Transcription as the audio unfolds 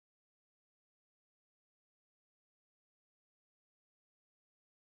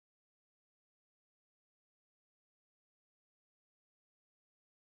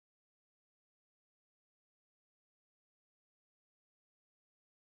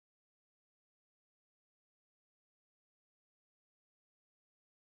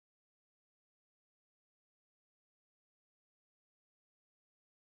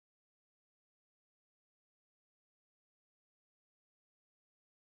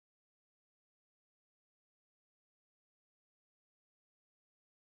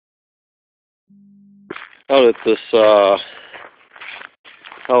out at this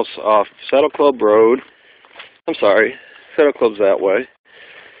house off Saddle Club Road. I'm sorry, Saddle Club's that way.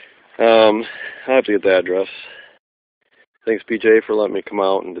 I have to get the address. Thanks, BJ, for letting me come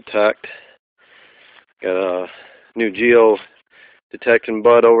out and detect. Got a new geo detecting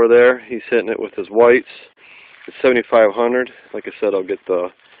bud over there. He's hitting it with his whites. It's 7,500. Like I said, I'll get the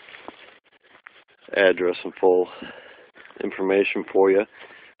address and full information for you.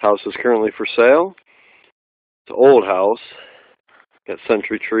 House is currently for sale. It's an old house. Got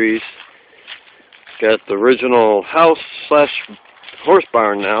century trees. Got the original house / horse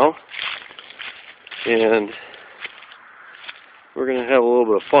barn now. And we're going to have a little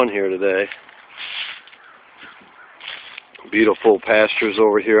bit of fun here today. Beautiful pastures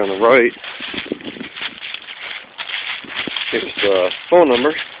over here on the right. Here's the phone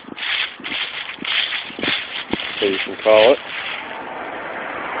number, so you can call it.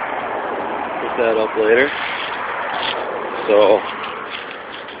 Put that up later. So,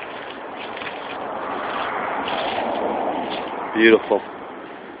 beautiful.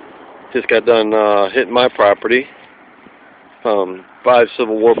 Just got done hitting my property. 5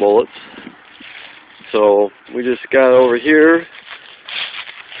 Civil War bullets. So we just got over here.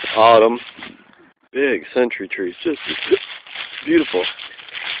 Autumn. Big century trees. Just beautiful.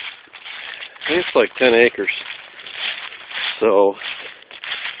 I think it's like 10 acres. So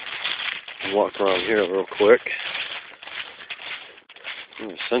I'll walk around here real quick.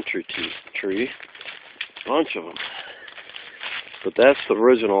 A century tree. Bunch of them. But that's the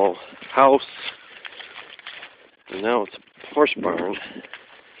original house. And now it's a horse barn.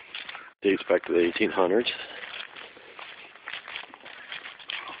 Dates back to the 1800s.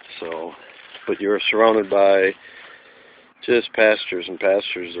 So, but you're surrounded by just pastures and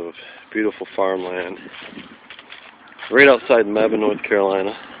pastures of beautiful farmland. Right outside Mebane, North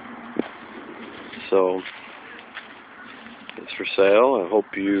Carolina. So, it's for sale. I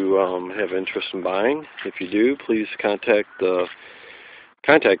hope you have interest in buying. If you do, please contact the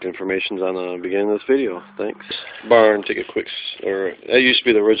contact information on the beginning of this video. Thanks. Barn, take a quick, that used to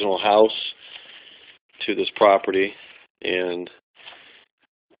be the original house to this property, and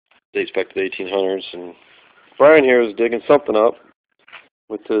dates back to the 1800s. And Brian here is digging something up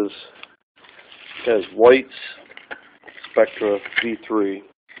with his whites Spectra V3,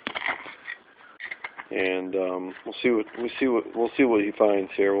 and we'll see what he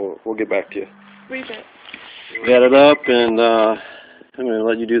finds here. We'll get back to you. Read it. Got it up, and I'm going to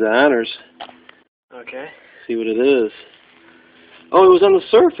let you do the honors. Okay. See what it is. Oh, it was on the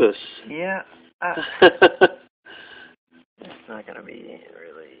surface. Yeah. It's not going to be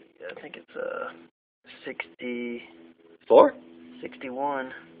really, I think it's 64?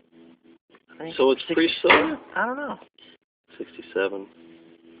 61. I think So it's pre-silver? I don't know. 67.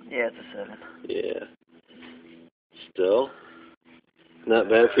 Yeah, it's a 7. Yeah. Still, not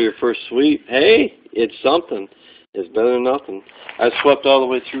bad for your first sweep. Hey, it's something. It's better than nothing. I swept all the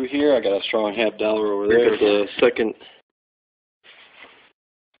way through here. I got a strong $50 over there. The second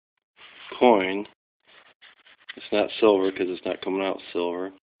coin. It's not silver because it's not coming out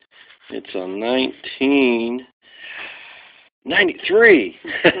silver. It's a 1993.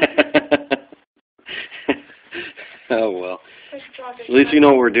 Oh well. At least you know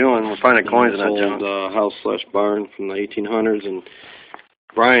what we're doing. We're finding coins in that junk. House / barn from the 1800s, and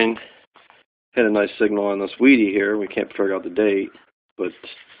Brian had a nice signal on this weedy here. We can't figure out the date, but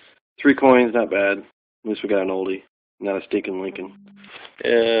 3 coins, not bad. At least we got an oldie, not a stinking Lincoln.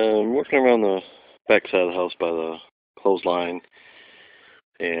 And I'm working around the back side of the house by the clothesline,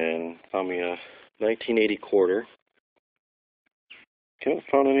 and found me a 1980 quarter. Can't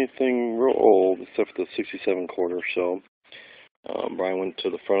find anything real old except for the 67 quarter. So Brian went to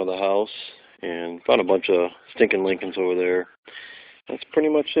the front of the house and found a bunch of stinking Lincolns over there. That's pretty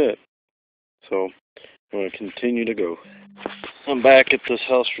much it. So I'm going to continue to go. I'm back at this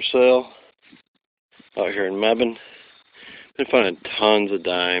house for sale out here in Mebane. Been finding tons of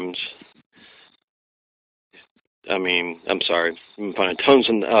dimes. I've been finding tons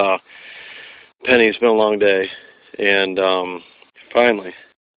of pennies. It's been a long day, and finally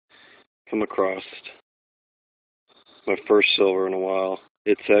come across my first silver in a while.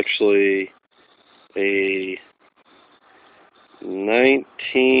 It's actually a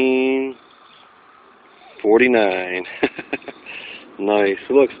 1949. Nice.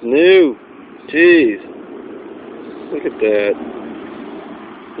 It looks new. Jeez. Look at that.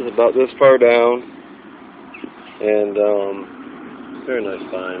 It's about this far down. And very nice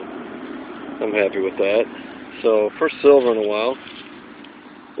find. I'm happy with that. So first silver in a while.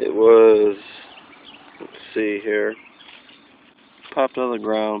 It was, let's see here, popped out of the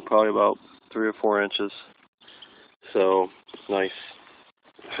ground probably about 3 or 4 inches. So, nice.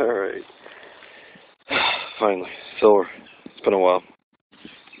 Alright. Finally, silver. It's been a while.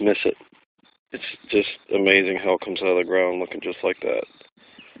 Miss it. It's just amazing how it comes out of the ground looking just like that.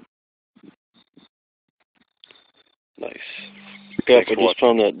 Nice. Yep, I just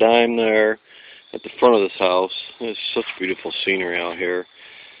found that dime there at the front of this house. It's such beautiful scenery out here.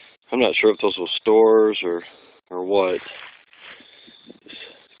 I'm not sure if those were stores or what. This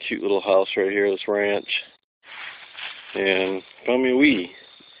cute little house right here, this ranch. And found me a weedy.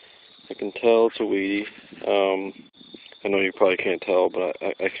 I can tell it's a weedy. I know you probably can't tell, but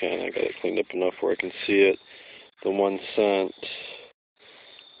I can. I got it cleaned up enough where I can see it. The 1 cent.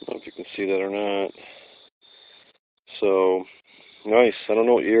 I don't know if you can see that or not. So, nice. I don't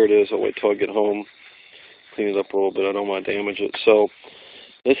know what year it is. I'll wait till I get home. Clean it up a little bit. I don't want to damage it. So,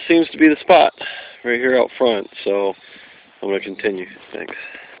 this seems to be the spot. Right here out front. So, I'm going to continue. Thanks.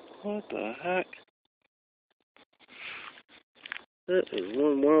 What the heck? That is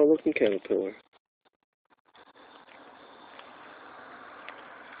one wild looking caterpillar.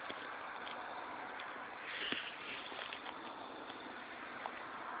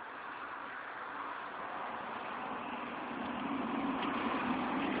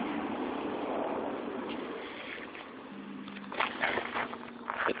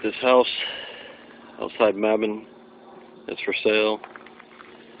 At this house outside Mebane, it's for sale.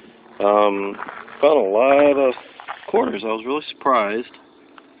 Found a lot of quarters. I was really surprised.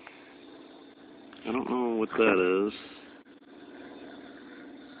 I don't know what that is.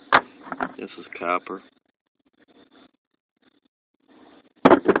 This is copper.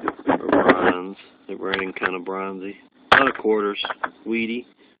 Or bronze. They're running kind of bronzy. A lot of quarters. Weedy.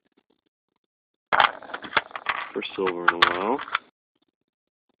 For silver in a while.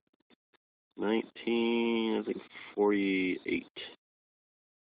 48.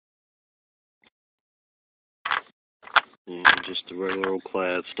 And just the regular old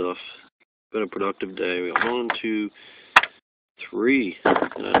clad stuff. Been a productive day. We got 1, 2, 3.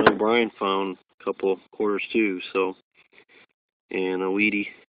 And I know Brian found a couple quarters too, so. And a weedy.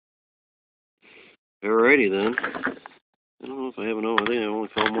 Alrighty then. I don't know if I have another. I think I only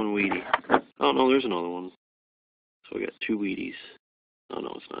found 1 weedy. Oh no, there's another one. So we got 2 weedies. Oh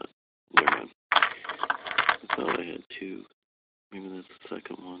no, it's not. Never mind. I thought I had 2. Maybe that's the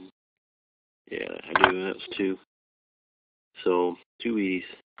second one. Yeah, I do. That was 2. So 2 weedies.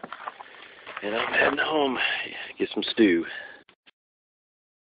 And I'm heading home. Get some stew.